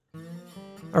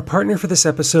Our partner for this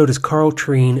episode is Carl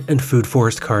Treen and Food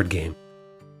Forest Card Game.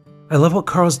 I love what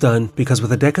Carl's done because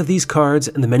with a deck of these cards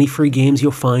and the many free games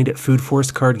you'll find at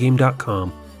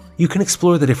foodforestcardgame.com, you can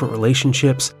explore the different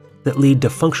relationships that lead to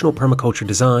functional permaculture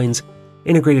designs,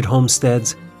 integrated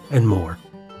homesteads, and more.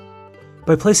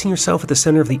 By placing yourself at the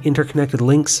center of the interconnected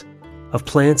links of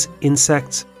plants,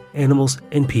 insects, animals,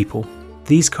 and people,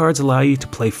 these cards allow you to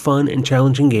play fun and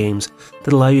challenging games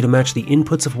that allow you to match the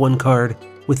inputs of one card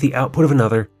with the output of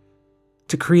another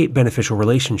to create beneficial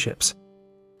relationships.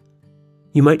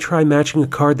 You might try matching a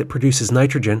card that produces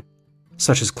nitrogen,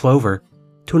 such as clover,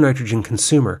 to a nitrogen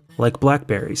consumer, like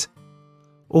blackberries.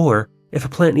 Or, if a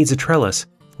plant needs a trellis,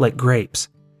 like grapes,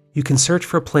 you can search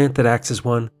for a plant that acts as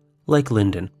one, like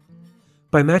linden.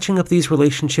 By matching up these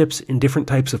relationships in different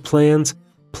types of plans,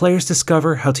 players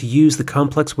discover how to use the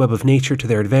complex web of nature to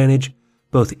their advantage,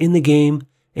 both in the game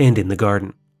and in the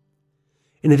garden.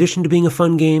 In addition to being a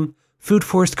fun game, Food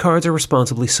Forest cards are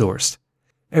responsibly sourced.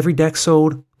 Every deck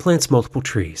sold plants multiple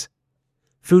trees.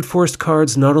 Food Forest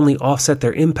cards not only offset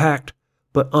their impact,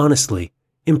 but honestly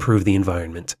improve the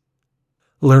environment.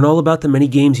 Learn all about the many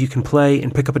games you can play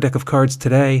and pick up a deck of cards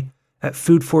today at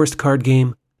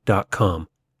foodforestcardgame.com.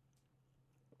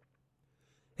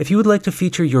 If you would like to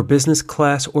feature your business,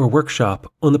 class, or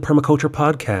workshop on the Permaculture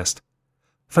Podcast,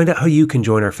 find out how you can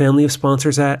join our family of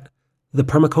sponsors at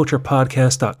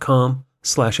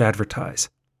thepermaculturepodcast.com/advertise.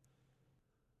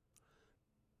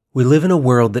 We live in a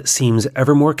world that seems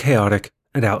ever more chaotic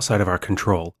and outside of our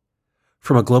control.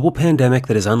 From a global pandemic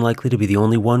that is unlikely to be the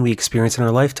only one we experience in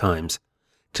our lifetimes,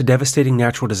 to devastating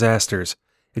natural disasters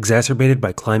exacerbated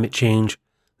by climate change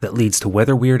that leads to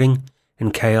weather weirding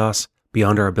and chaos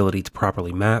beyond our ability to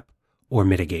properly map or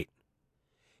mitigate.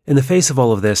 In the face of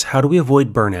all of this, how do we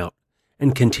avoid burnout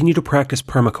and continue to practice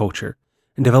permaculture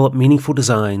and develop meaningful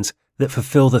designs that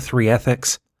fulfill the three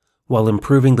ethics while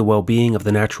improving the well-being of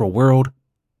the natural world,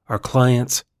 our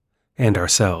clients, and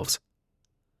ourselves?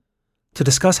 To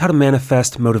discuss how to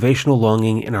manifest motivational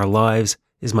longing in our lives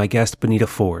is my guest Bonita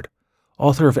Ford,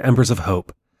 author of Embers of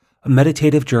Hope, a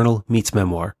meditative journal meets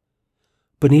memoir.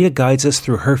 Bonita guides us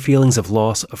through her feelings of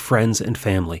loss of friends and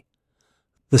family,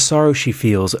 the sorrow she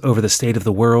feels over the state of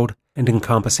the world and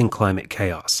encompassing climate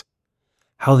chaos,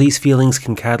 how these feelings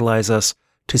can catalyze us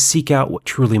to seek out what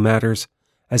truly matters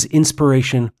as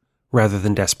inspiration rather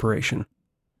than desperation.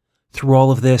 Through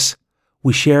all of this,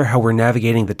 we share how we're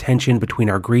navigating the tension between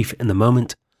our grief in the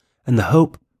moment and the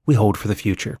hope we hold for the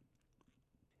future.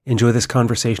 Enjoy this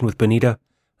conversation with Bonita,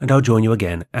 and I'll join you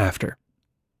again after.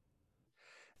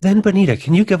 Then, Bonita,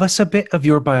 can you give us a bit of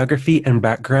your biography and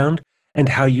background and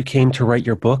how you came to write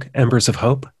your book, Embers of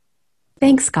Hope?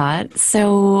 Thanks, Scott.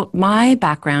 So my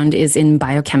background is in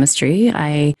biochemistry.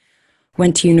 I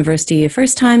went to university a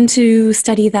first time to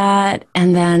study that,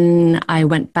 and then I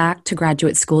went back to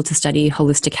graduate school to study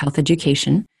holistic health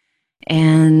education.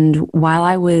 And while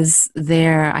I was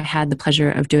there, I had the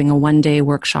pleasure of doing a one-day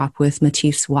workshop with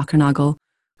Matisse Walkernagel,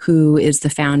 who is the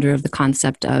founder of the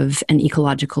concept of an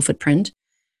ecological footprint.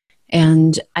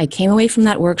 And I came away from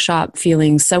that workshop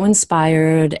feeling so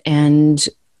inspired, and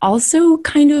also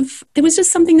there was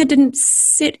just something that didn't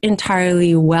sit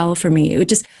entirely well for me.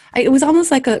 It was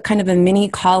almost like a kind of a mini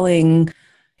calling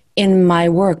in my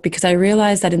work, because I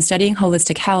realized that in studying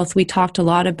holistic health, we talked a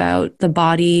lot about the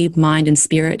body, mind, and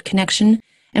spirit connection,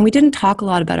 and we didn't talk a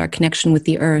lot about our connection with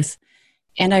the earth.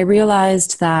 And I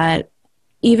realized that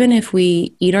even if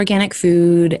we eat organic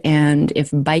food, and if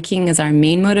biking is our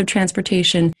main mode of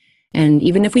transportation, and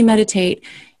even if we meditate,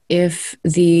 if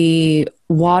the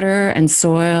water and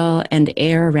soil and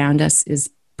air around us is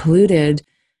polluted,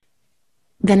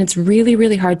 then it's really,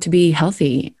 really hard to be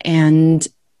healthy. And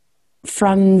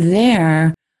from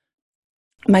there,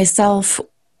 myself,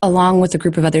 along with a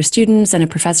group of other students and a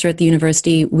professor at the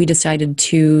university, we decided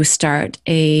to start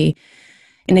an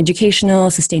educational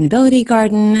sustainability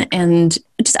garden, and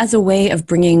just as a way of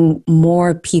bringing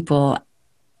more people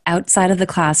outside of the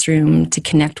classroom to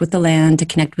connect with the land, to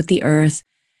connect with the earth,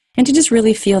 and to just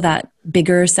really feel that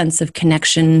bigger sense of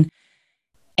connection.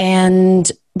 And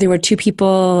there were two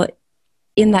people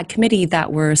in that committee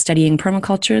that were studying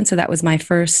permaculture, and so that was my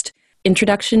first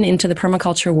introduction into the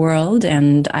permaculture world.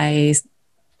 And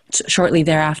shortly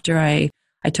thereafter, I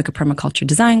took a permaculture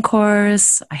design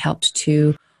course. I helped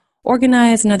to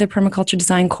organize another permaculture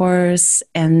design course.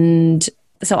 And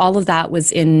so all of that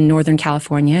was in Northern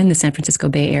California, in the San Francisco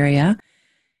Bay Area.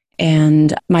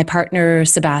 And my partner,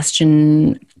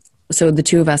 Sebastian, so the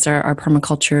two of us are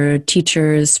permaculture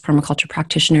teachers, permaculture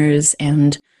practitioners.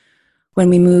 And when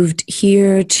we moved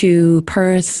here to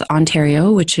Perth,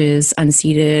 Ontario, which is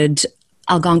unceded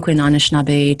Algonquin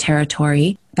Anishinaabe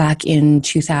territory, back in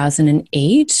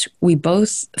 2008. We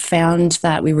both found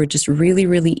that we were just really,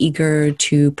 really eager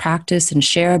to practice and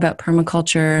share about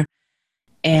permaculture.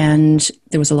 And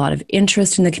there was a lot of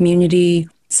interest in the community.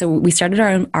 So we started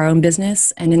our own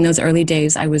business. And in those early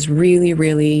days, I was really,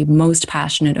 really most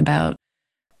passionate about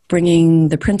bringing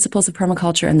the principles of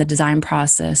permaculture and the design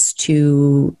process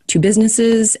to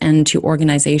businesses and to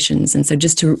organizations. And so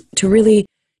just to really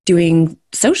doing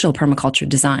social permaculture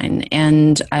design.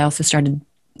 And I also started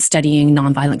studying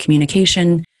nonviolent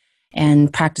communication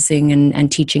and practicing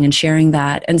and teaching and sharing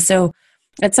that. And so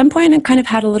at some point, I kind of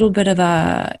had a little bit of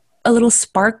a little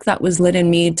spark that was lit in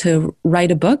me to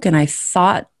write a book. And I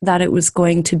thought that it was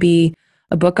going to be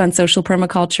a book on social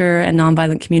permaculture and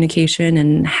nonviolent communication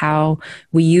and how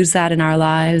we use that in our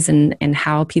lives and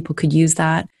how people could use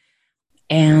that.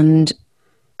 And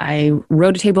I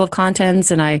wrote a table of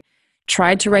contents and I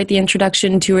tried to write the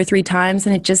introduction 2 or 3 times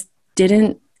and it just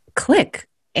didn't click.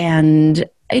 And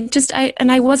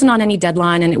I wasn't on any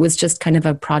deadline, and it was just kind of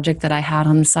a project that I had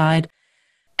on the side.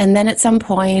 And then at some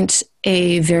point,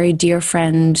 a very dear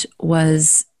friend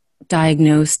was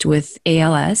diagnosed with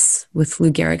ALS, with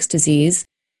Lou Gehrig's disease.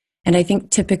 And I think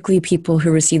typically people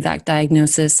who receive that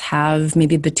diagnosis have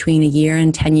maybe between a year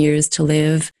and 10 years to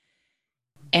live.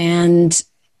 And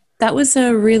that was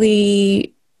a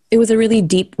really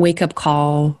deep wake-up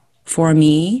call for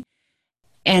me.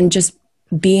 And just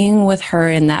being with her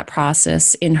in that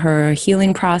process, in her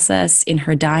healing process, in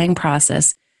her dying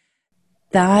process,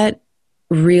 that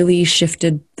really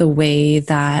shifted the way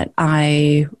that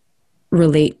I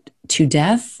relate to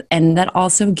death. And that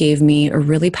also gave me a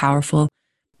really powerful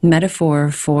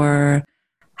metaphor for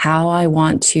how I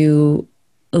want to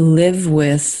live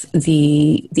with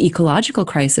the ecological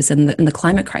crisis and the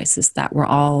climate crisis that we're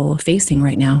all facing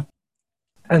right now.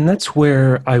 And that's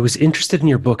where I was interested in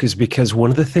your book, is because one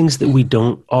of the things that we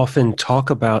don't often talk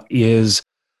about is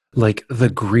like the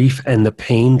grief and the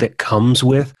pain that comes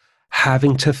with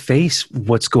having to face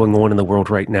what's going on in the world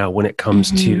right now when it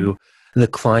comes to the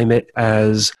climate,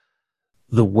 as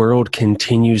the world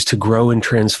continues to grow and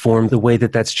transform, the way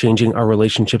that that's changing our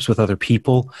relationships with other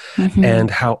people, and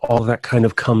how all that kind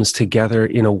of comes together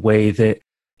in a way that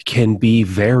can be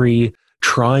very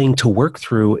trying to work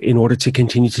through in order to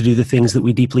continue to do the things that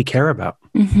we deeply care about.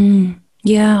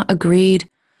 Yeah, agreed.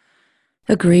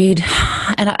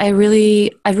 And I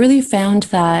really found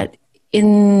that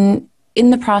in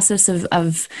the process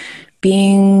of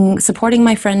supporting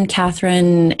my friend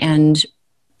Catherine and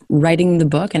writing the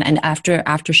book, and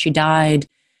after she died,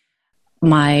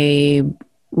 my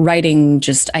writing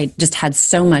I just had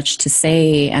so much to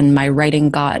say, and my writing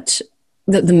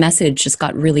the message just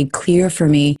got really clear for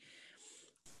me.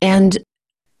 And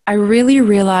I really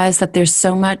realized that there's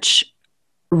so much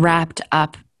wrapped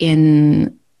up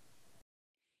in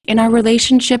our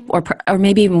relationship, or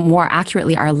maybe more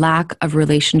accurately, our lack of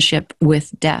relationship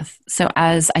with death. So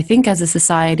as a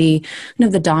society,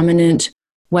 the dominant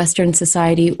Western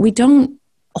society, we don't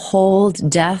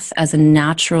hold death as a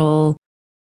natural,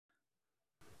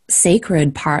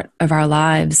 sacred part of our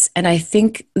lives. And I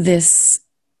think this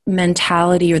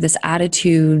mentality or this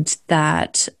attitude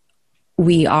that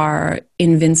we are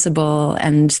invincible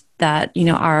and that,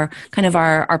 our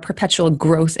perpetual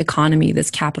growth economy, this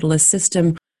capitalist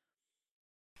system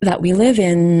that we live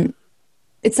in,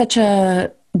 it's such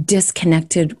a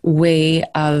disconnected way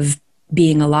of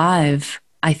being alive,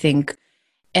 I think.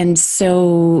 And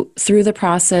so through the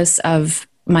process of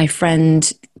my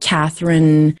friend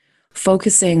Catherine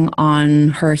focusing on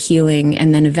her healing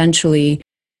and then eventually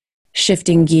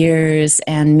shifting gears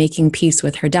and making peace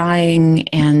with her dying,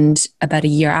 and about a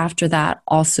year after that,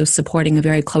 also supporting a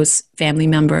very close family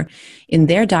member in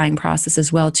their dying process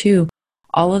as well, too.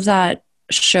 All of that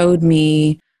showed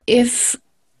me, if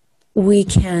we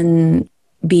can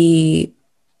be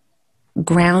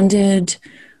grounded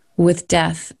with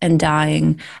death and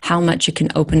dying, how much it can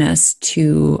open us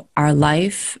to our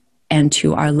life and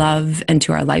to our love and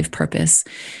to our life purpose.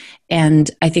 And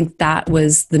I think that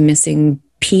was the missing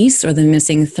piece, or the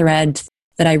missing thread,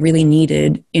 that I really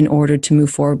needed in order to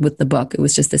move forward with the book. It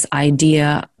was just this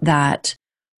idea that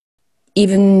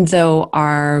even though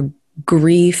our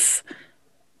grief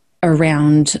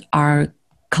around our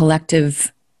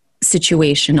collective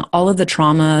situation, all of the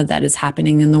trauma that is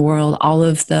happening in the world, all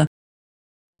of the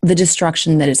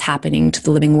destruction that is happening to the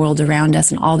living world around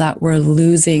us, and all that we're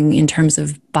losing in terms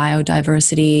of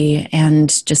biodiversity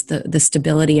and just the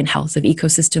stability and health of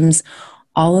ecosystems,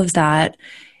 all of that,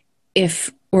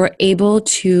 if we're able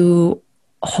to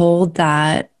hold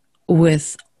that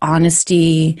with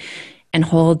honesty and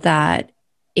hold that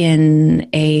in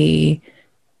a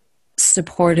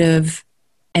supportive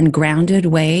and grounded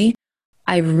way,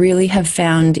 I really have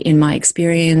found in my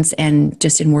experience and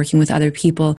just in working with other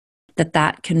people that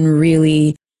that can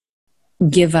really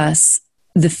give us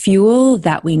the fuel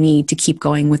that we need to keep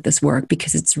going with this work,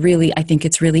 because it's really, I think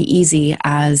it's really easy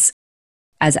as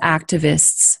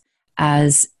activists,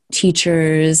 as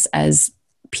teachers, as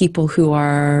people who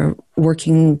are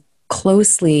working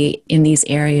closely in these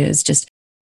areas. Just,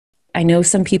 I know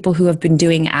some people who have been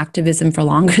doing activism for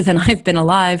longer than I've been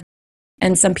alive,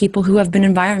 and some people who have been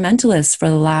environmentalists for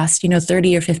the last,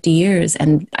 30 or 50 years.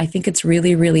 And I think it's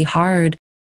really, really hard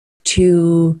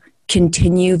to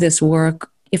continue this work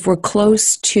if we're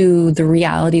close to the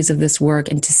realities of this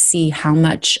work, and to see how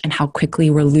much and how quickly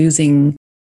we're losing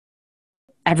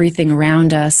everything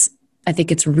around us. I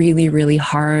think it's really, really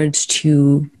hard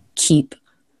to keep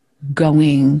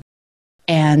going.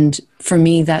 And for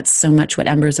me, that's so much what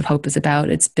Embers of Hope is about.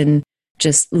 It's been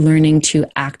just learning to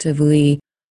actively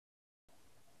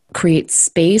create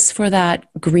space for that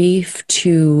grief,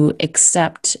 to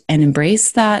accept and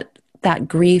embrace that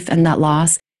grief and that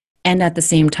loss, and at the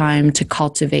same time to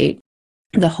cultivate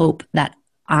the hope that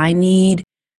I need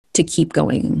to keep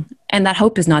going. And that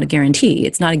hope is not a guarantee.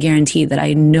 It's not a guarantee that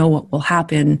I know what will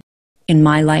happen in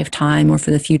my lifetime or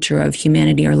for the future of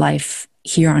humanity or life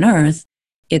here on Earth.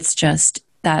 It's just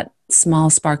that small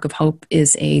spark of hope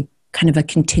is a kind of a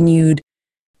continued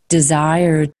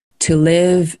desire to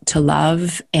live, to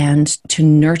love, and to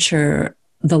nurture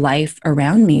the life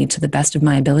around me to the best of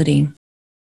my ability.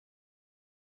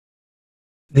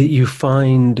 That you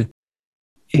find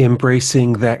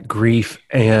embracing that grief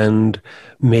and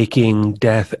making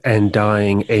death and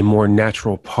dying a more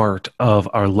natural part of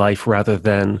our life, rather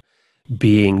than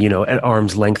being, at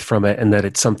arm's length from it, and that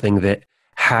it's something that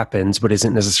happens but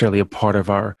isn't necessarily a part of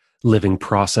our living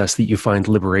process, that you find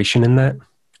liberation in that?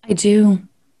 I do.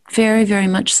 Very, very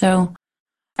much so.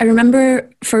 I remember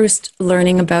first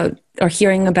learning about or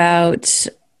hearing about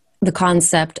the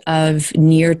concept of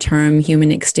near-term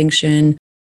human extinction,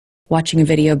 watching a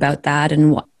video about that,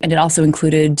 and it also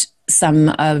included some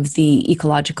of the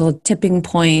ecological tipping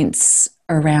points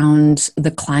around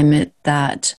the climate,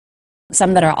 that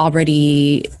some that are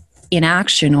already in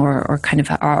action or kind of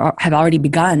have already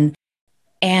begun,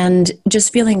 and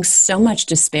just feeling so much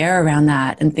despair around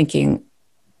that and thinking,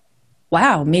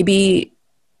 wow, maybe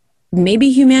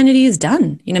humanity is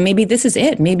done. Maybe this is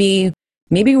it. Maybe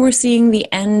we're seeing the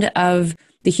end of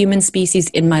the human species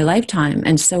in my lifetime.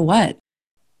 And so what?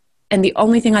 And the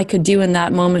only thing I could do in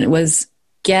that moment was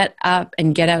get up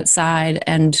and get outside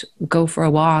and go for a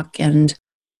walk. And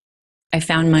I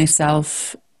found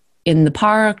myself in the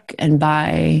park and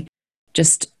by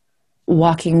just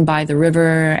walking by the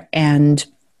river. And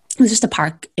it was just a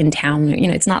park in town.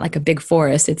 It's not like a big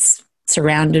forest. It's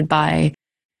surrounded by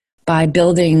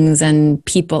buildings and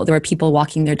people. There were people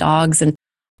walking their dogs. And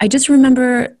I just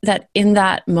remember that in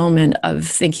that moment of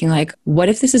thinking, like, what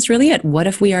if this is really it? What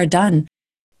if we are done?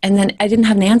 And then I didn't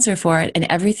have an answer for it. And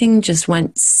everything just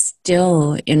went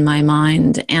still in my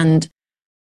mind. And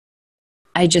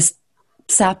I just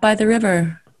sat by the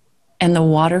river, and the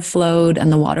water flowed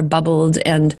and the water bubbled,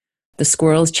 and the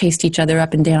squirrels chased each other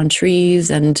up and down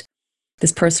trees. And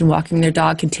this person walking their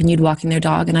dog continued walking their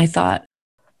dog. And I thought,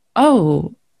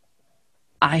 oh,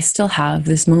 I still have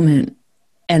this moment,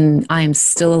 and I am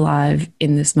still alive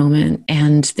in this moment,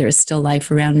 and there's still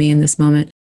life around me in this moment,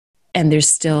 and there's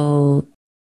still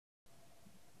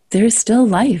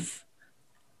life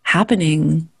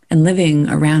happening and living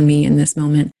around me in this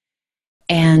moment.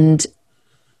 And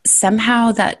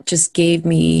somehow that just gave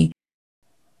me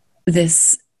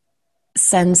this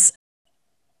sense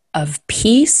of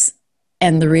peace,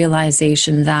 and the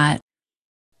realization that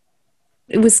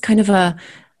it was kind of a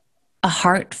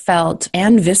heartfelt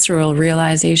and visceral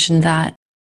realization that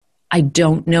I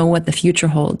don't know what the future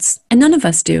holds. And none of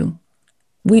us do.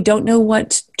 We don't know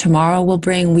what tomorrow will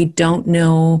bring. We don't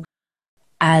know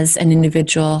as an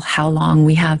individual how long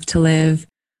we have to live.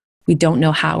 We don't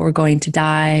know how we're going to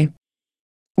die.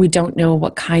 We don't know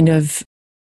what kind of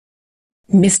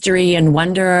mystery and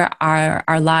wonder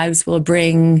our lives will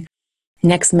bring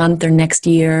next month or next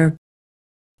year.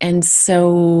 And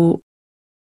so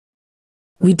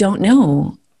we don't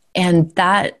know. And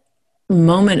that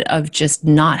moment of just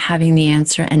not having the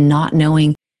answer and not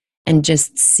knowing, and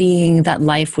just seeing that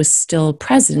life was still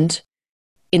present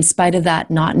in spite of that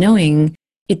not knowing,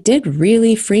 it did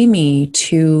really free me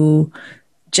to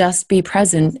just be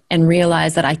present and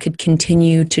realize that I could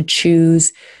continue to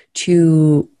choose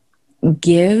to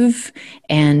give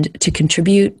and to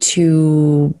contribute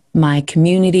to my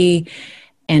community,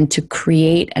 and to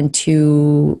create and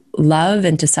to love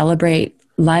and to celebrate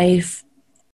life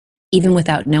even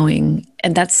without knowing.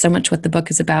 And that's so much what the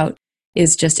book is about,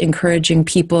 is just encouraging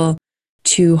people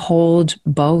to hold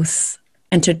both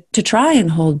and to try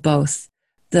and hold both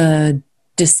the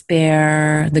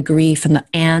despair, the grief,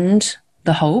 and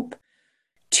the hope,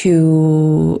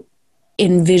 to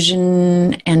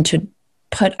envision and to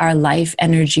put our life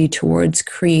energy towards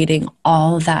creating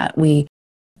all that we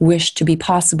wish to be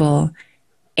possible,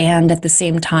 and at the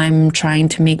same time trying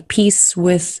to make peace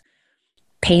with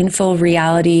painful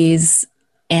realities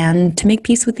and to make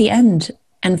peace with the end.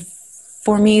 And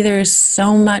for me, there's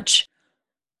so much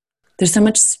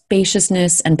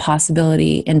spaciousness and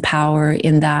possibility and power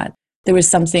in that. There was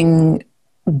something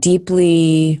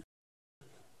deeply,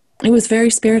 it was very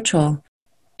spiritual.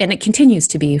 And it continues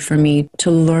to be for me, to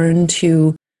learn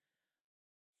to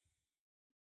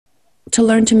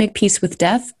make peace with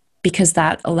death, because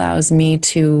that allows me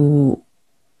to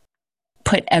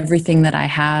put everything that I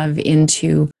have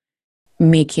into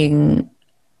making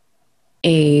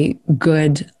a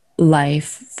good life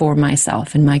for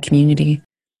myself and my community.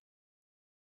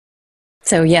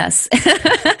 So yes,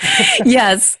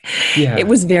 yes, Yeah. it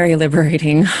was very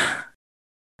liberating.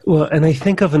 Well, and I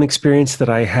think of an experience that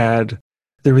I had.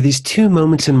 There were these two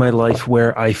moments in my life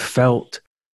where I felt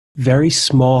very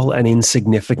small and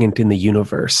insignificant in the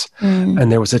universe.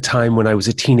 And there was a time when I was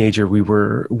a teenager, we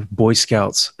were Boy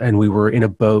Scouts, and we were in a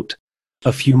boat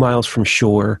a few miles from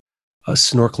shore,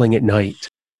 snorkeling at night.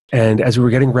 And as we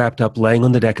were getting wrapped up, laying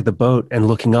on the deck of the boat and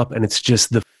looking up, and it's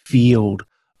just the field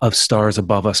of stars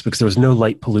above us, because there was no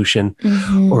light pollution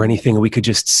or anything. We could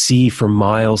just see for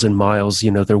miles and miles.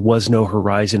 You know, there was no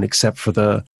horizon except for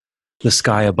the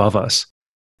sky above us.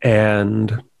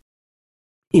 And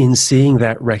in seeing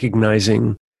that,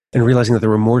 recognizing and realizing that there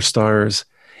were more stars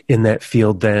in that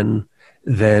field than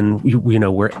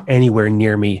were anywhere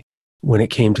near me when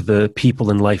it came to the people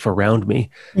and life around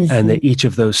me, and that each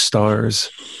of those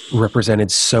stars represented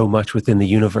so much within the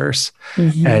universe.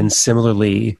 And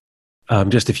similarly,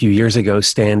 just a few years ago,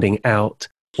 standing out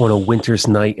on a winter's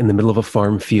night in the middle of a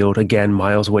farm field, again,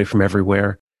 miles away from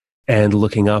everywhere, and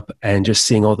looking up and just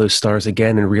seeing all those stars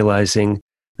again and realizing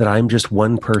that I'm just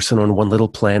one person on one little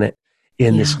planet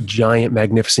in this giant,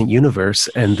 magnificent universe,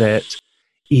 and that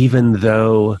even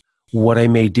though what I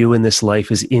may do in this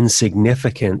life is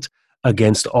insignificant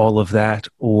against all of that,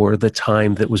 or the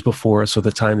time that was before us, or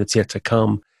the time that's yet to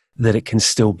come, that it can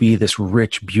still be this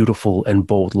rich, beautiful, and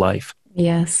bold life.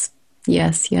 Yes,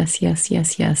 yes, yes, yes,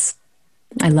 yes, yes.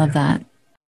 I love that.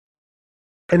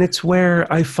 And it's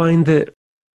where I find that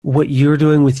what you're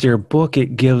doing with your book,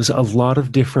 it gives a lot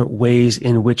of different ways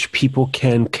in which people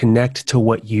can connect to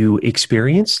what you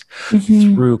experienced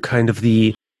through kind of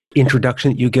the introduction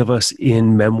that you give us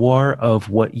in memoir of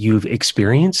what you've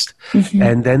experienced.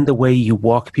 And then the way you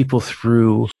walk people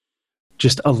through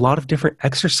just a lot of different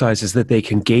exercises that they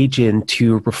can engage in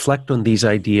to reflect on these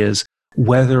ideas,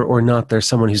 whether or not there's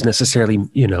someone who's necessarily,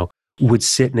 would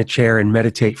sit in a chair and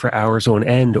meditate for hours on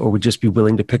end, or would just be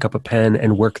willing to pick up a pen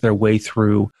and work their way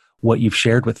through what you've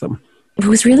shared with them. It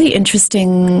was really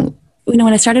interesting. When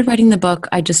I started writing the book,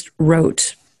 I just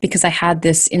wrote because I had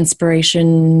this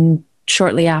inspiration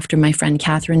shortly after my friend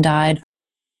Catherine died.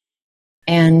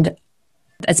 And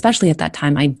especially at that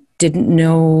time, I didn't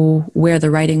know where the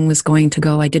writing was going to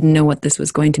go. I didn't know what this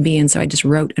was going to be. And so I just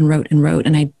wrote and wrote and wrote.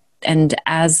 And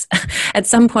as at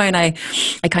some point I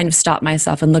kind of stopped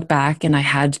myself and looked back, and I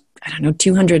had,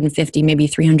 250, maybe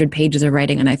 300 pages of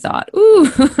writing. And I thought, ooh,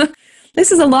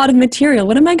 this is a lot of material.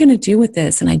 What am I going to do with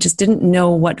this? And I just didn't know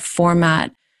what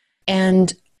format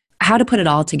and how to put it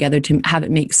all together to have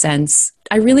it make sense.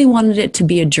 I really wanted it to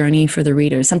be a journey for the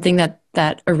reader, something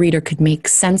that a reader could make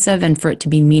sense of, and for it to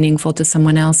be meaningful to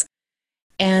someone else.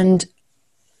 And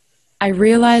I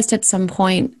realized at some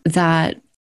point that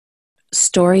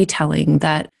storytelling,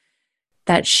 that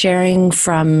sharing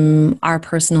from our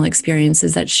personal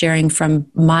experiences, that sharing from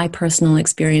my personal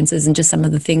experiences, and just some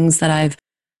of the things that I've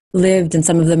lived, and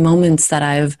some of the moments that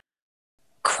I've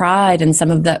cried, and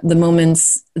some of the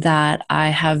moments that I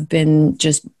have been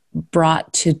just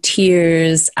brought to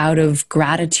tears out of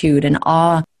gratitude and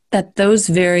awe, that those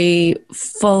very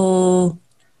full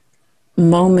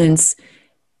moments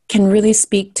can really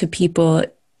speak to people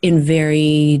in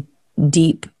very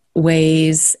deep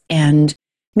ways, and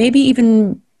maybe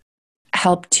even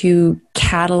help to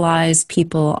catalyze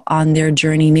people on their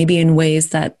journey, maybe in ways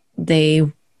that they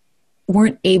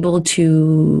weren't able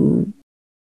to.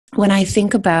 When I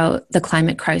think about the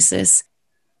climate crisis,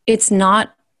 it's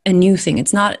not a new thing.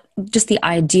 It's not just the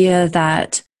idea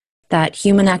that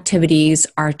human activities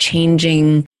are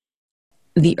changing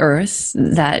the earth,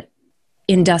 that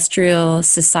industrial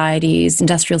societies,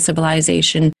 industrial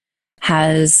civilization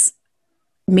has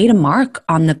made a mark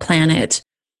on the planet,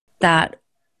 that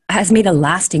has made a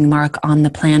lasting mark on the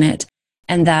planet,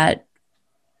 and that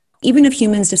even if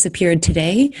humans disappeared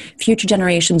today, future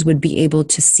generations would be able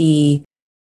to see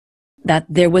that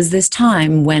there was this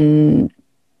time when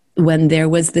there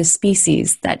was this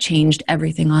species that changed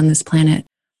everything on this planet.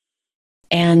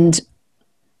 And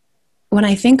when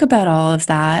I think about all of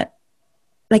that,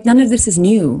 like, none of this is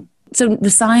new. So the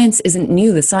science isn't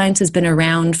new. The science has been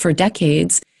around for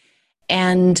decades,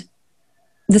 and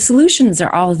the solutions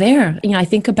are all there. You know, I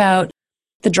think about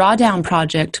the Drawdown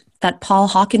Project that Paul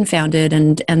Hawken founded,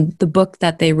 and the book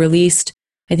that they released,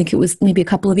 I think it was maybe a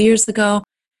couple of years ago.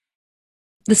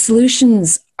 The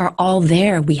solutions are all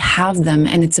there. We have them,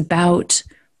 and it's about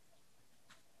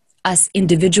us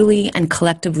individually and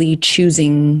collectively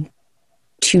choosing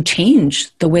to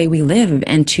change the way we live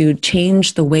and to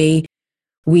change the way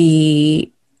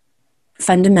we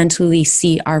fundamentally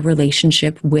see our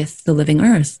relationship with the living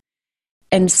earth.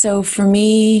 And so for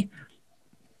me,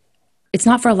 it's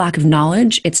not for a lack of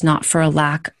knowledge. It's not for a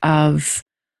lack of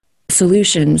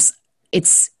solutions.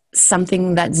 It's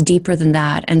something that's deeper than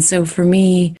that. And so for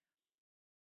me,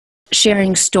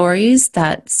 sharing stories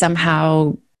that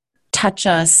somehow touch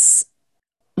us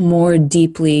more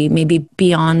deeply, maybe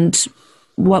beyond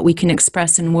what we can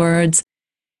express in words,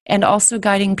 and also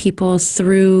guiding people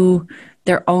through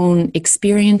their own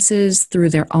experiences, through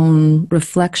their own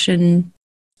reflection.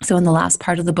 So in the last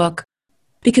part of the book,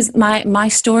 because my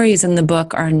stories in the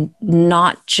book are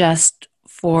not just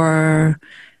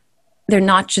they're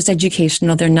not just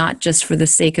educational, they're not just for the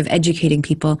sake of educating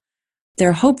people.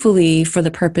 They're hopefully for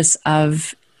the purpose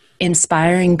of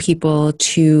inspiring people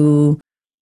to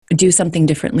do something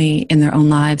differently in their own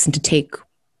lives and to take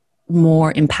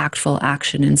more impactful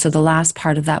action. And so the last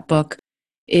part of that book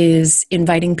is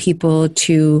inviting people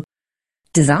to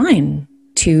design,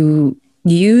 to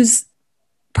use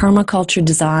permaculture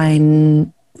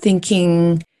design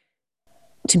thinking,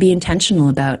 to be intentional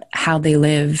about how they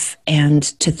live, and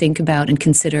to think about and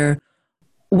consider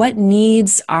what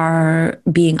needs are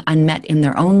being unmet in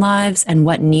their own lives and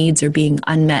what needs are being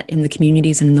unmet in the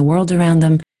communities and in the world around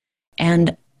them,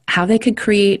 and how they could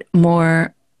create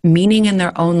more meaning in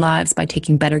their own lives by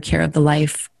taking better care of the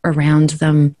life around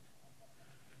them.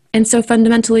 And so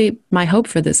fundamentally, my hope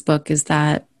for this book is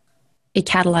that it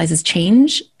catalyzes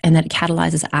change and that it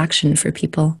catalyzes action for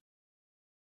people.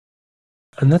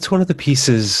 And that's one of the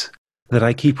pieces that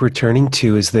I keep returning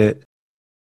to, is that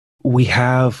we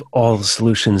have all the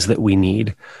solutions that we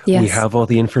need. Yes. We have all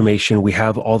the information. We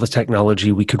have all the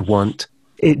technology we could want.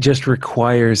 It just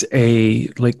requires a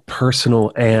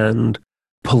personal and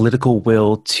political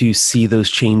will to see those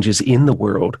changes in the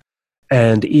world.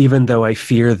 And even though I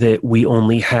fear that we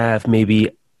only have maybe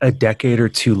a decade or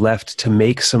two left to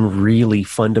make some really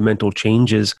fundamental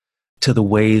changes to the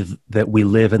way that we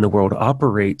live and the world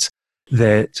operates,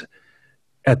 that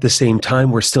at the same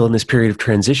time, we're still in this period of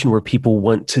transition where people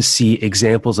want to see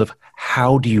examples of,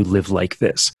 how do you live like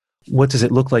this? What does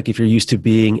it look like if you're used to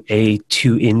being a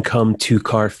 2-income,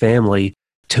 2-car family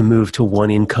to move to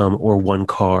 1 income or 1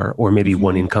 car, or maybe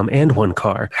 1 income and 1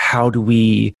 car? How do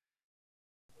we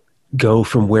go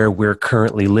from where we're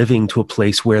currently living to a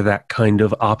place where that kind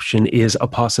of option is a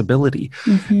possibility?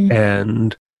 Mm-hmm.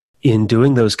 And in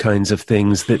doing those kinds of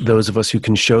things, that those of us who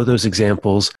can show those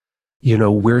examples, you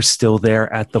know, we're still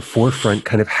there at the forefront,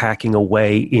 kind of hacking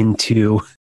away into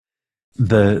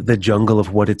the jungle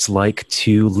of what it's like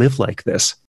to live like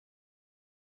this.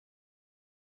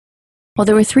 Well,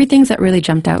 there were 3 things that really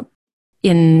jumped out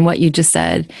in what you just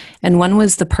said. And one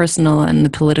was the personal and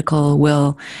the political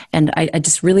will. And I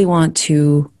just really want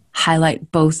to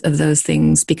highlight both of those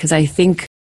things, because I think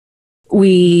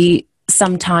we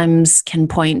sometimes can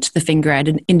point the finger at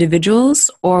individuals,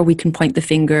 or we can point the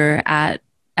finger at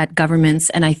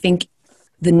governments. And I think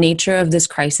the nature of this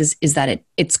crisis is that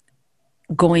it's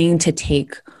going to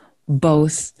take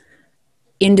both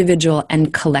individual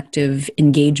and collective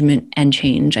engagement and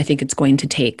change. I think it's going to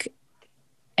take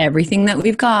everything that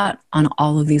we've got on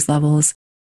all of these levels.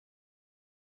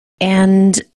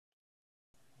 And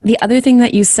the other thing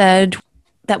that you said,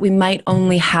 that we might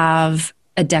only have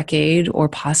a decade or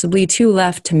possibly 2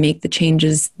 left to make the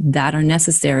changes that are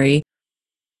necessary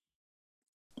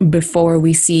before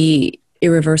we see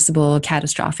irreversible,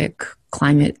 catastrophic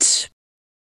climate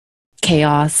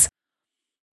chaos.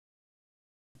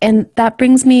 And that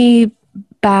brings me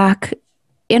back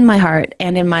in my heart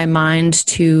and in my mind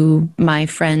to my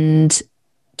friend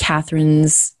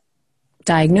Catherine's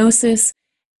diagnosis.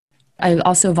 I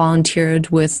also volunteered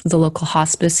with the local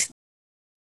hospice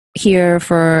here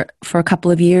for a couple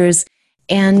of years.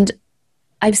 And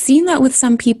I've seen that with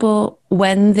some people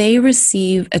when they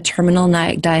receive a terminal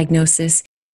diagnosis,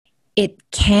 it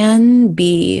can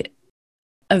be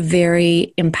a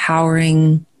very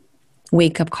empowering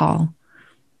wake-up call.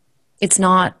 It's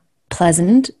not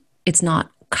pleasant. It's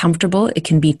not comfortable. It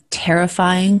can be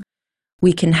terrifying.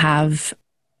 We can have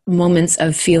moments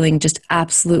of feeling just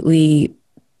absolutely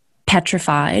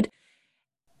petrified.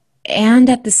 And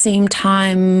at the same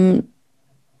time,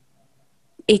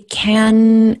 it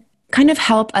can kind of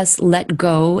help us let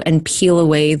go and peel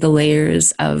away the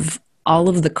layers of all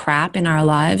of the crap in our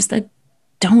lives that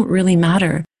don't really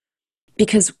matter.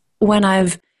 Because when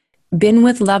I've been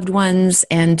with loved ones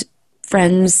and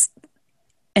friends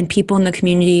and people in the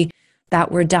community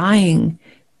that were dying,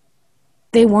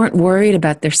 they weren't worried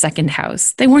about their second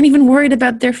house. They weren't even worried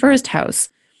about their first house.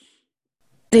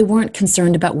 They weren't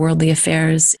concerned about worldly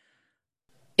affairs.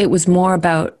 It was more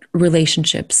about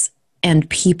relationships and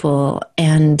people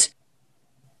and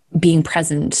being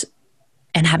present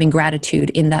and having gratitude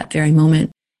in that very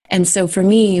moment. And so for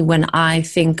me, when I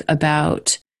think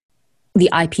about the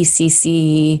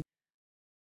IPCC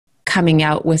coming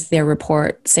out with their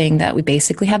report saying that we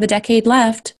basically have a decade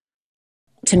left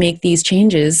to make these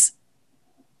changes,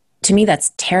 to me,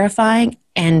 that's terrifying.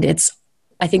 And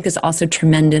I think there's also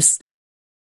tremendous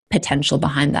potential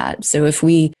behind that. So if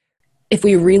we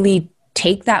really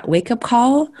take that wake-up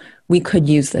call, we could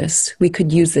use this. We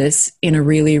could use this in a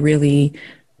really, really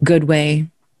good way.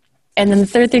 And then the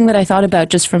third thing that I thought about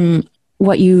just from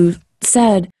what you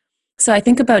said, so I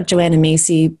think about Joanna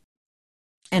Macy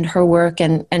and her work,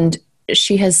 and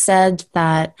she has said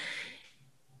that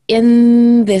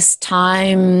in this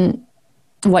time,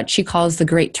 what she calls the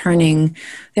Great Turning,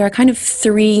 there are kind of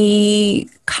three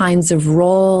kinds of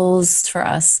roles for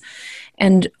us.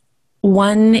 And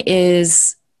one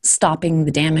is stopping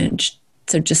the damage.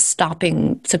 So just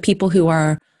stopping. So people who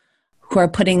are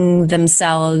putting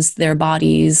themselves, their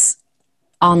bodies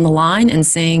on the line and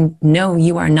saying, no,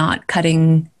 you are not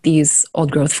cutting these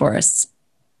old growth forests.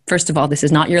 First of all, this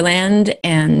is not your land.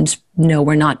 And no,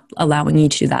 we're not allowing you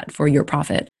to do that for your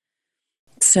profit.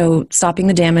 So stopping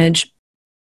the damage.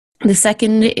 The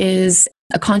second is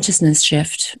a consciousness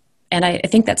shift. And I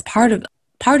think that's part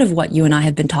of what you and I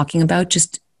have been talking about,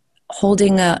 just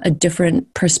holding a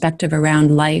different perspective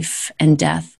around life and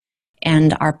death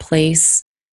and our place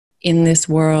in this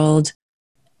world,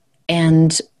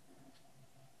 and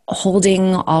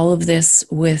holding all of this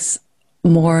with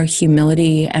more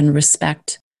humility and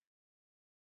respect,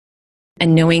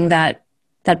 and knowing that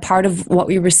part of what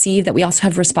we receive, that we also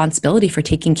have responsibility for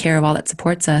taking care of all that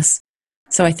supports us.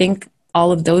 So I think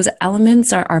all of those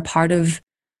elements are part of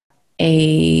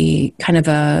a kind of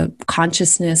a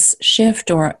consciousness shift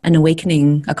or an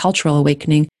awakening, a cultural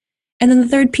awakening. And then the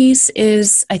third piece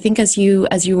is, I think, as you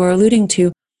were alluding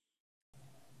to,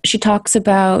 she talks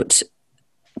about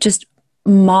just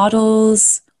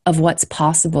models of what's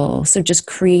possible. So just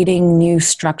creating new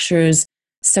structures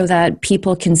so that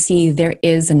people can see there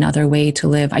is another way to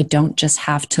live. I don't just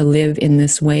have to live in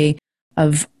this way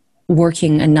of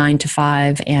working a 9 to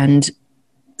 5 and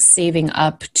saving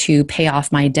up to pay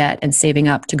off my debt and saving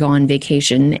up to go on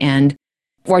vacation,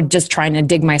 or just trying to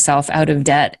dig myself out of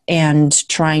debt and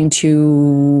trying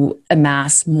to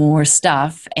amass more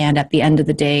stuff. And at the end of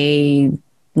the day,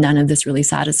 none of this really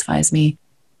satisfies me.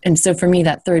 And so for me,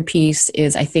 that third piece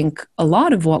is, I think, a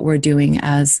lot of what we're doing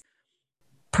as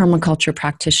permaculture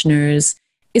practitioners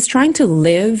is trying to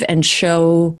live and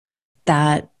show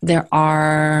that there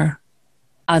are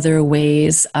other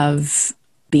ways of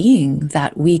being,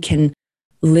 that we can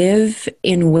live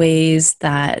in ways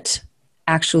that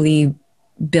actually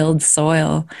build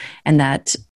soil and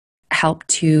that help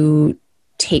to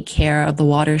take care of the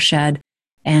watershed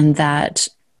and that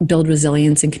build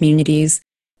resilience in communities.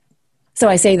 So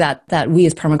I say that we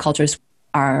as permaculturists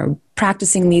are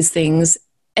practicing these things,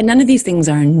 and none of these things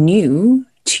are new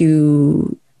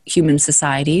to human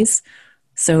societies.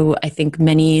 So I think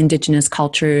many indigenous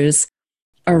cultures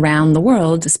around the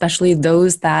world, especially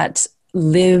those that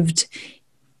lived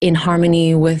in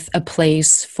harmony with a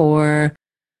place for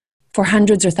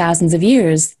hundreds or thousands of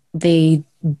years, they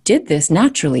did this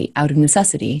naturally out of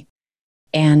necessity.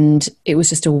 And it was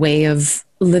just a way of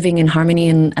living in harmony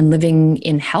and living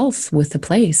in health with the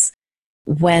place.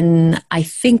 When I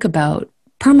think about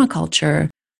permaculture,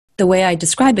 the way I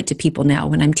describe it to people now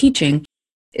when I'm teaching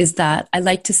is that I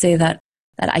like to say that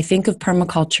I think of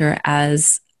permaculture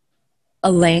as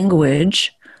a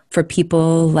language for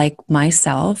people like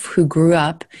myself who grew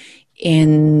up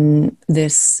in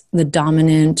the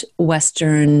dominant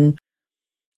Western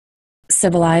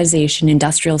civilization,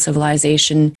 industrial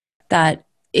civilization, that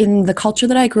in the culture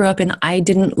that I grew up in, I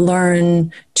didn't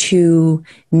learn to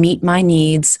meet my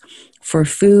needs for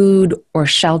food or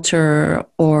shelter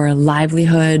or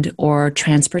livelihood or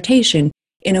transportation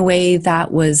in a way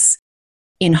that was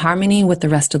in harmony with the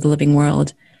rest of the living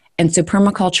world. And so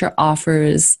permaculture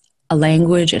offers a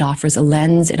language, it offers a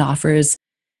lens, it offers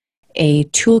a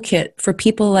toolkit for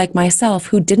people like myself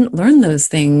who didn't learn those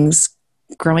things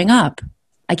growing up.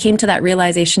 I came to that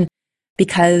realization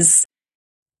because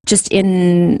just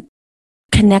in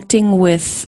connecting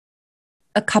with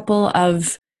a couple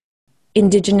of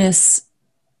Indigenous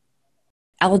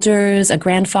elders, a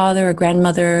grandfather, a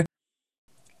grandmother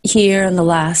here in the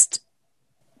last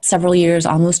several years,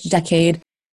 almost a decade,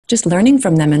 just learning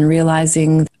from them and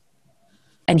realizing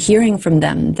and hearing from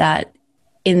them that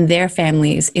in their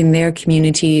families, in their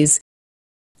communities,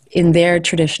 in their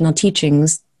traditional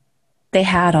teachings, they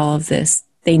had all of this.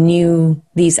 They knew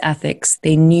these ethics.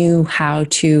 They knew how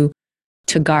to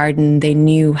garden. They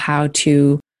knew how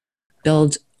to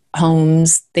build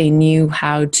homes. They knew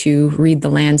how to read the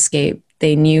landscape.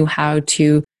 They knew how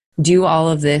to do all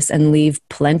of this and leave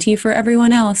plenty for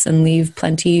everyone else and leave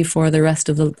plenty for the rest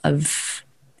of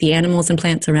the animals and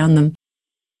plants around them.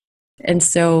 And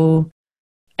so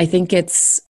I think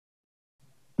it's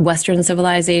Western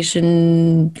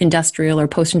civilization, industrial or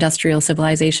post-industrial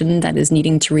civilization that is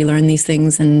needing to relearn these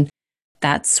things. And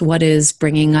that's what is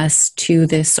bringing us to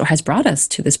this, or has brought us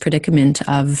to this predicament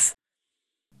of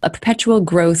a perpetual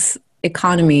growth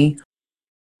economy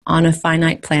on a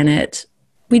finite planet.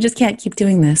 We just can't keep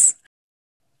doing this.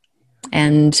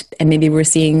 And maybe we're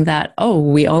seeing that, oh,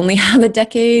 we only have a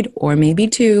decade or maybe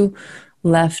two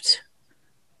left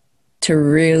to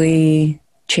really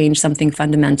change something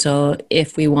fundamental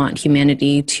if we want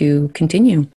humanity to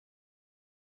continue.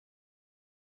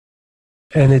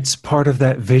 And it's part of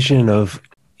that vision of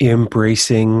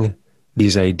embracing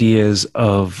these ideas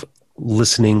of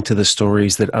listening to the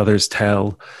stories that others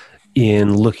tell,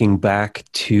 in looking back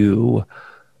to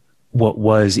what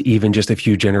was even just a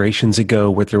few generations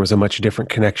ago, where there was a much different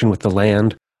connection with the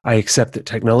land. I accept that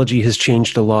technology has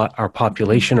changed a lot. Our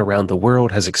population around the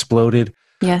world has exploded.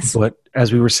 Yes. But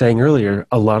as we were saying earlier,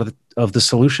 a lot of the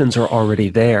solutions are already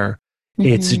there.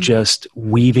 Mm-hmm. It's just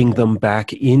weaving them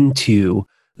back into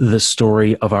the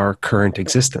story of our current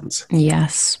existence.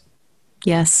 Yes.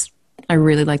 Yes. I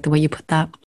really like the way you put that.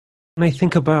 And I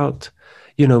think about,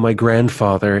 my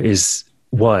grandfather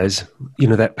was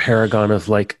that paragon of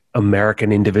like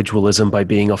American individualism by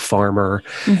being a farmer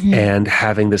mm-hmm. and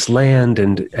having this land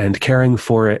and caring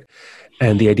for it,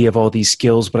 and the idea of all these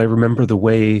skills. But I remember the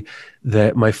way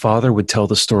that my father would tell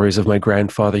the stories of my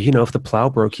grandfather. If the plow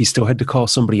broke, he still had to call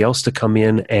somebody else to come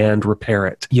in and repair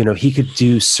it. He could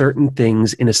do certain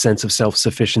things in a sense of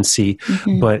self-sufficiency.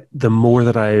 Mm-hmm. But the more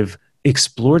that I've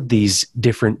explored these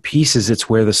different pieces, it's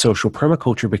where the social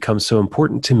permaculture becomes so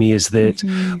important to me, is that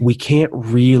mm-hmm. we can't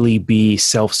really be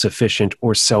self-sufficient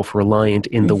or self-reliant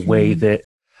in the mm-hmm. way that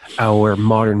our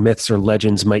modern myths or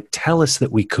legends might tell us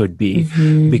that we could be,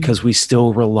 mm-hmm. because we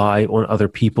still rely on other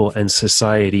people and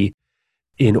society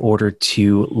in order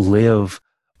to live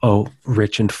a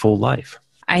rich and full life.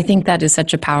 I think that is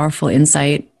such a powerful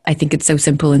insight. I think it's so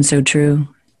simple and so true.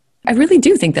 I really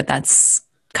do think that that's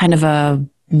kind of a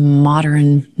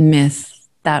modern myth,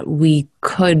 that we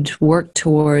could work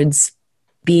towards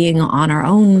being on our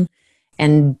own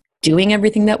and doing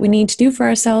everything that we need to do for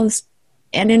ourselves.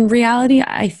 And in reality,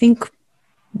 I think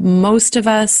most of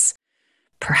us,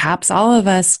 perhaps all of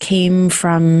us, came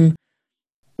from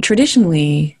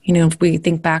traditionally, if we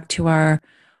think back to our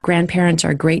grandparents,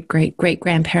 our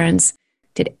great-great-great-grandparents,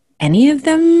 did any of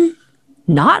them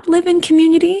not live in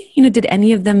community? Did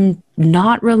any of them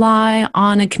not rely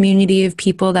on a community of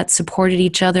people that supported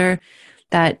each other,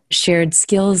 that shared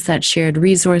skills, that shared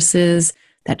resources,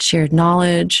 that shared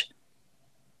knowledge?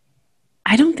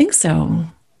 I don't think so.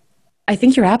 I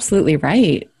think you're absolutely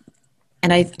right.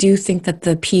 And I do think that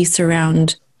the piece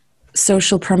around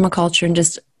social permaculture and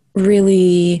just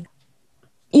really,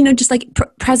 just like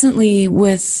presently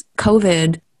with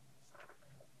COVID,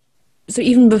 so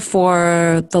even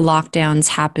before the lockdowns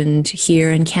happened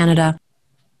here in Canada,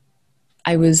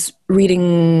 I was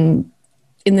reading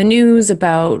in the news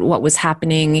about what was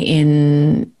happening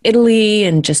in Italy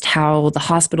and just how the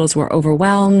hospitals were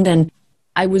overwhelmed. And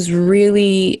I was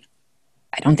really,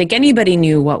 I don't think anybody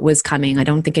knew what was coming. I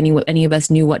don't think any of us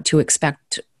knew what to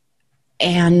expect.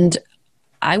 And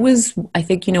I was, I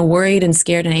think, worried and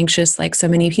scared and anxious like so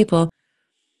many people.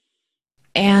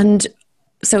 And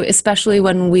so especially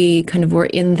when we kind of were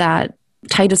in that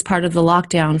tightest part of the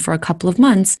lockdown for a couple of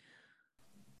months,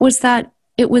 was that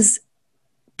it was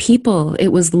people, it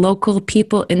was local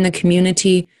people in the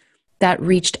community that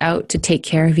reached out to take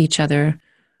care of each other.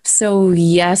 So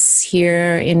yes,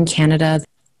 here in Canada,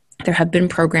 there have been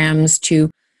programs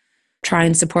to try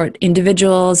and support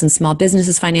individuals and small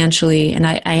businesses financially. And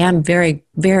I am very,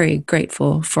 very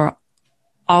grateful for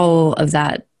all of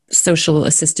that social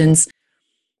assistance.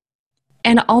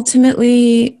 And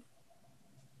ultimately,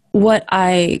 what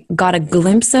I got a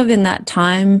glimpse of in that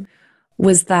time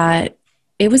was that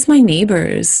it was my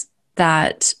neighbors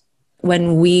that,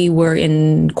 when we were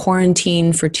in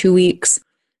quarantine for 2 weeks,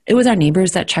 it was our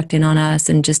neighbors that checked in on us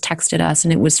and just texted us.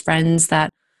 And it was friends that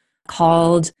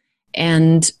called,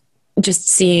 and just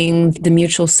seeing the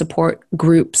mutual support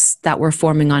groups that were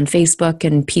forming on Facebook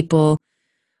and people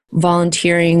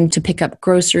volunteering to pick up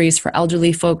groceries for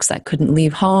elderly folks that couldn't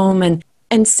leave home.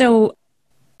 And so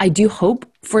I do hope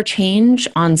for change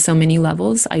on so many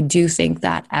levels. I do think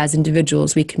that as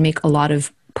individuals, we can make a lot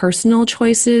of personal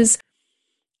choices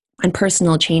and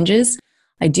personal changes.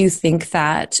 I do think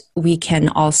that we can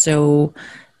also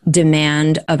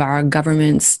demand of our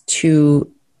governments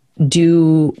to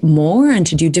do more and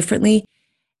to do differently.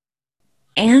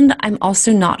 And I'm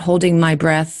also not holding my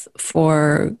breath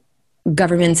for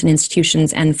governments and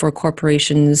institutions and for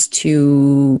corporations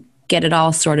to get it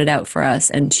all sorted out for us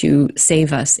and to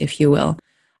save us, if you will.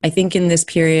 I think in this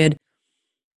period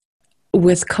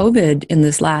with COVID in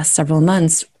this last several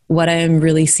months, what I am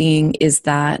really seeing is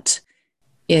that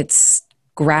it's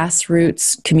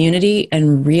grassroots community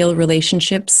and real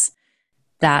relationships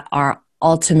that are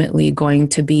ultimately going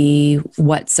to be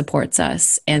what supports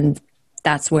us. And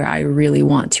that's where I really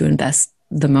want to invest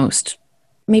the most.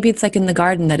 Maybe it's like in the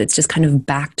garden, that it's just kind of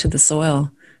back to the soil.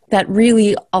 That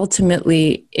really,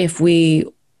 ultimately, if we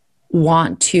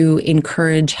want to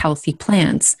encourage healthy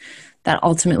plants, that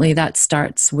ultimately that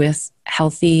starts with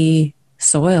healthy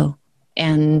soil.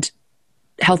 And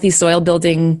healthy soil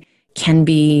building can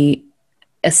be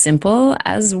as simple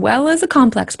as well as a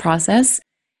complex process.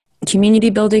 Community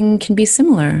building can be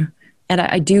similar. And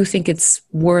I do think it's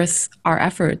worth our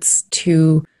efforts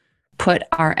to put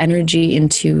our energy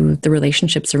into the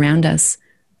relationships around us,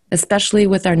 especially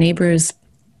with our neighbors.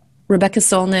 Rebecca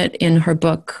Solnit, in her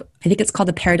book, I think it's called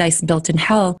The Paradise Built in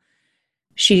Hell,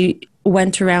 she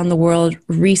went around the world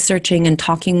researching and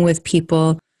talking with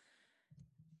people.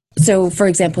 So, for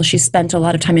example, she spent a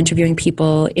lot of time interviewing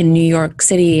people in New York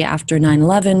City after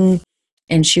 9/11,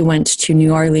 and she went to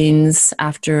New Orleans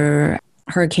after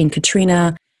Hurricane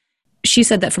Katrina. She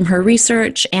said that from her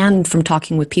research and from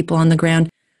talking with people on the ground,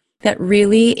 that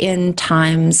really in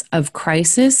times of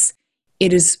crisis,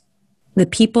 it is the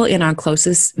people in our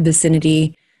closest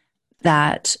vicinity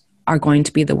that are going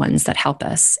to be the ones that help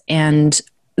us. And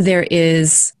there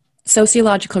is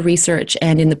sociological research,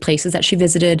 and in the places that she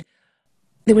visited,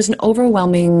 there was an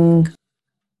overwhelming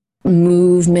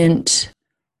movement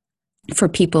for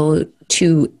people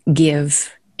to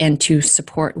give and to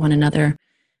support one another.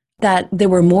 That there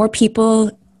were more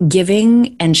people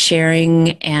giving and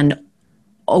sharing and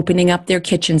opening up their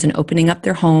kitchens and opening up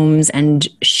their homes and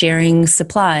sharing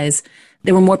supplies.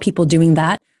 There were more people doing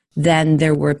that than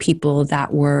there were people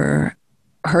that were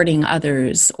hurting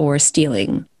others or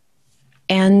stealing.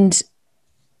 And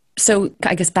so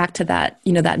I guess back to that,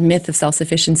 that myth of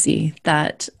self-sufficiency,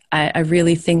 that I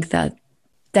really think that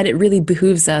it really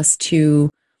behooves us to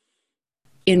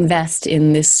invest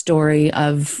in this story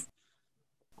of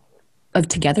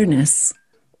togetherness,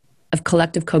 of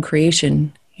collective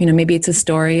co-creation. Maybe it's a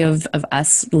story of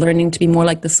us learning to be more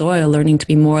like the soil, learning to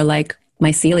be more like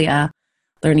mycelia,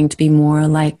 learning to be more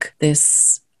like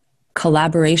this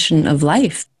collaboration of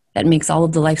life that makes all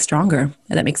of the life stronger,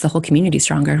 and that makes the whole community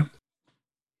stronger.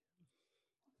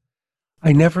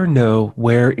 I never know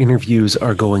where interviews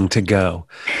are going to go.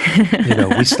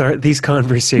 We start these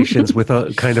conversations with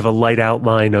a kind of a light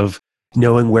outline of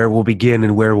knowing where we'll begin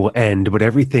and where we'll end, but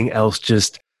everything else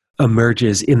just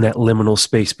emerges in that liminal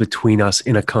space between us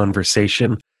in a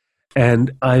conversation.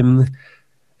 And I'm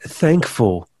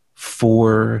thankful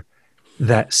for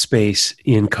that space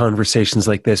in conversations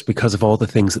like this because of all the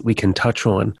things that we can touch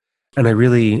on. And I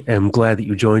really am glad that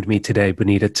you joined me today,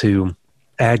 Bonita, to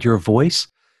add your voice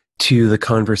to the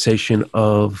conversation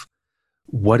of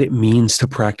what it means to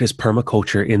practice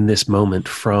permaculture in this moment,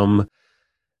 from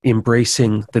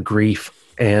embracing the grief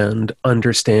and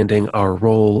understanding our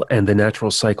role and the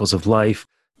natural cycles of life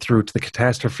through to the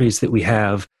catastrophes that we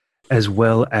have, as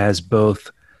well as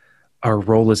both our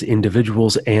role as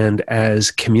individuals and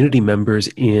as community members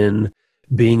in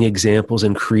being examples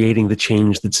and creating the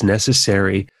change that's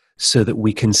necessary so that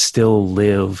we can still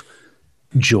live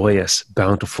joyous,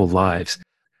 bountiful lives.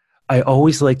 I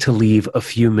always like to leave a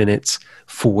few minutes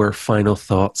for final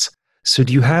thoughts. So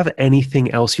do you have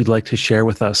anything else you'd like to share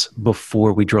with us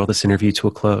before we draw this interview to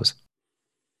a close?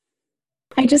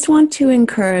 I just want to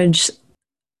encourage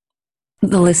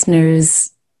the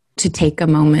listeners to take a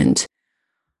moment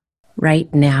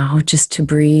right now just to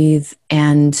breathe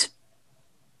and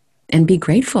be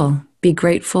grateful. Be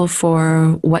grateful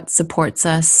for what supports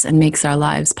us and makes our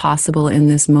lives possible in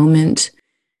this moment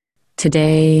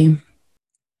today.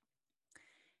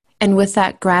 And with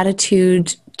that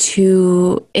gratitude,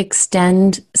 to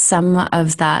extend some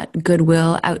of that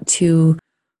goodwill out to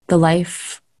the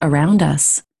life around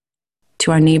us,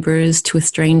 to our neighbors, to a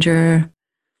stranger,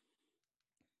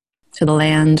 to the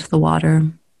land, the water.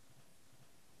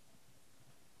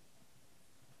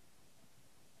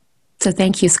 So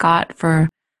thank you, Scott, for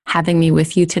having me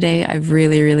with you today. I've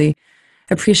really, really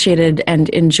appreciated and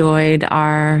enjoyed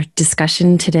our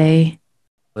discussion today.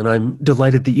 And I'm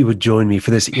delighted that you would join me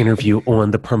for this interview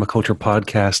on the Permaculture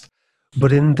Podcast.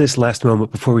 But in this last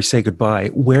moment, before we say goodbye,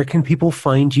 where can people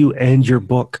find you and your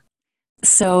book?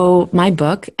 So my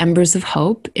book, Embers of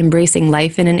Hope, Embracing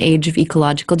Life in an Age of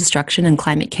Ecological Destruction and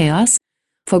Climate Chaos,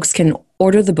 folks can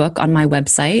order the book on my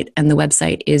website, and the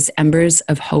website is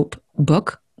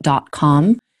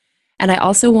embersofhopebook.com. And I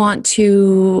also want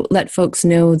to let folks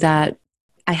know that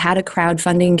I had a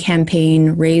crowdfunding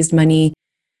campaign, raised money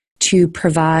to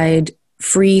provide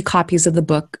free copies of the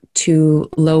book to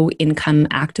low-income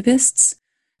activists.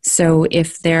 So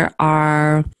if there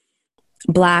are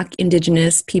Black,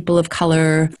 Indigenous, people of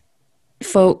color,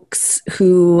 folks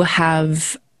who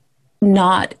have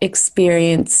not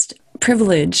experienced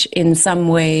privilege in some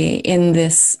way in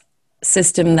this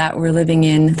system that we're living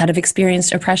in, that have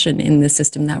experienced oppression in the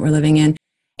system that we're living in,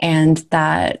 and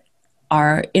that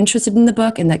are interested in the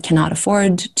book and that cannot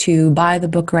afford to buy the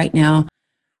book right now,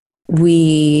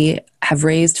 we have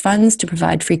raised funds to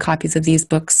provide free copies of these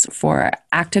books for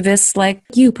activists like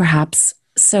you, perhaps.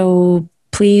 So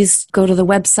please go to the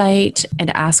website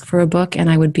and ask for a book, and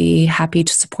I would be happy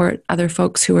to support other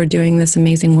folks who are doing this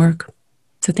amazing work.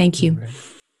 So thank you.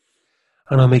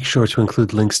 And I'll make sure to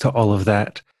include links to all of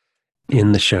that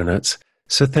in the show notes.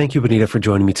 So thank you, Bonita, for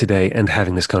joining me today and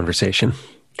having this conversation.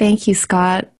 Thank you,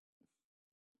 Scott.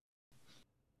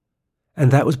 And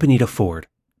that was Bonita Ford.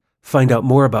 Find out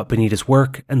more about Bonita's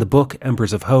work and the book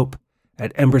Embers of Hope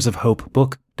at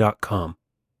embersofhopebook.com.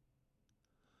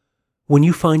 When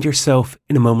you find yourself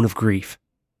in a moment of grief,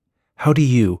 how do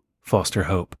you foster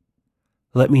hope?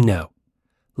 Let me know.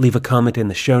 Leave a comment in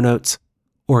the show notes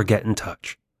or get in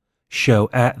touch.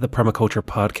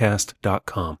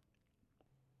 show@thepermaculturepodcast.com.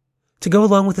 To go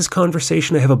along with this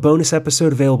conversation, I have a bonus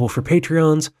episode available for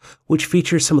Patreons, which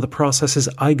features some of the processes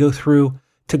I go through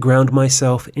to ground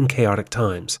myself in chaotic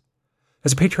times.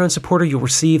 As a Patreon supporter, you'll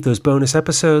receive those bonus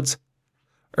episodes,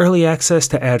 early access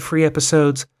to ad-free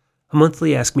episodes, a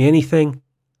monthly Ask Me Anything,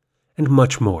 and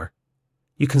much more.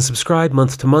 You can subscribe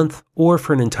month to month or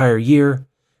for an entire year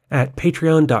at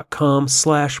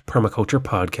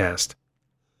patreon.com/permaculturepodcast.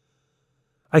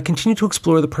 I continue to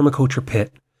explore the permaculture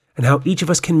pit and how each of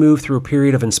us can move through a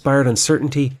period of inspired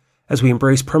uncertainty as we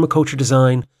embrace permaculture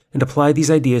design and apply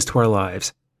these ideas to our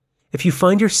lives. If you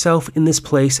find yourself in this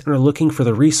place and are looking for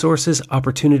the resources,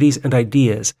 opportunities, and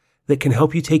ideas that can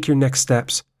help you take your next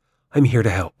steps, I'm here to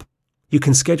help. You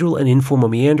can schedule an informal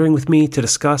meandering with me to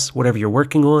discuss whatever you're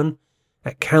working on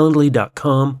at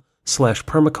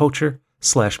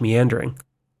calendly.com/permaculture/meandering.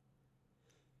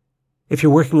 If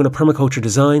you're working on a permaculture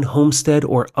design, homestead,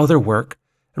 or other work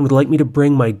and would like me to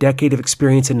bring my decade of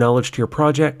experience and knowledge to your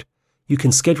project, you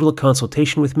can schedule a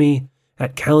consultation with me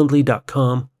at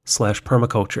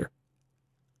calendly.com/permaculture.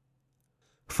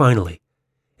 Finally,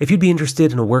 if you'd be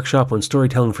interested in a workshop on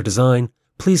storytelling for design,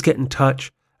 please get in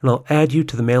touch and I'll add you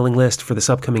to the mailing list for this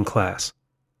upcoming class.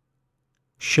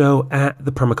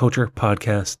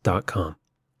 show@thepermaculturepodcast.com.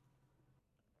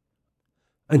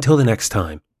 Until the next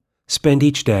time, spend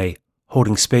each day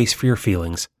holding space for your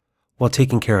feelings while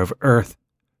taking care of Earth,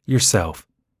 yourself,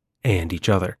 and each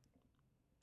other.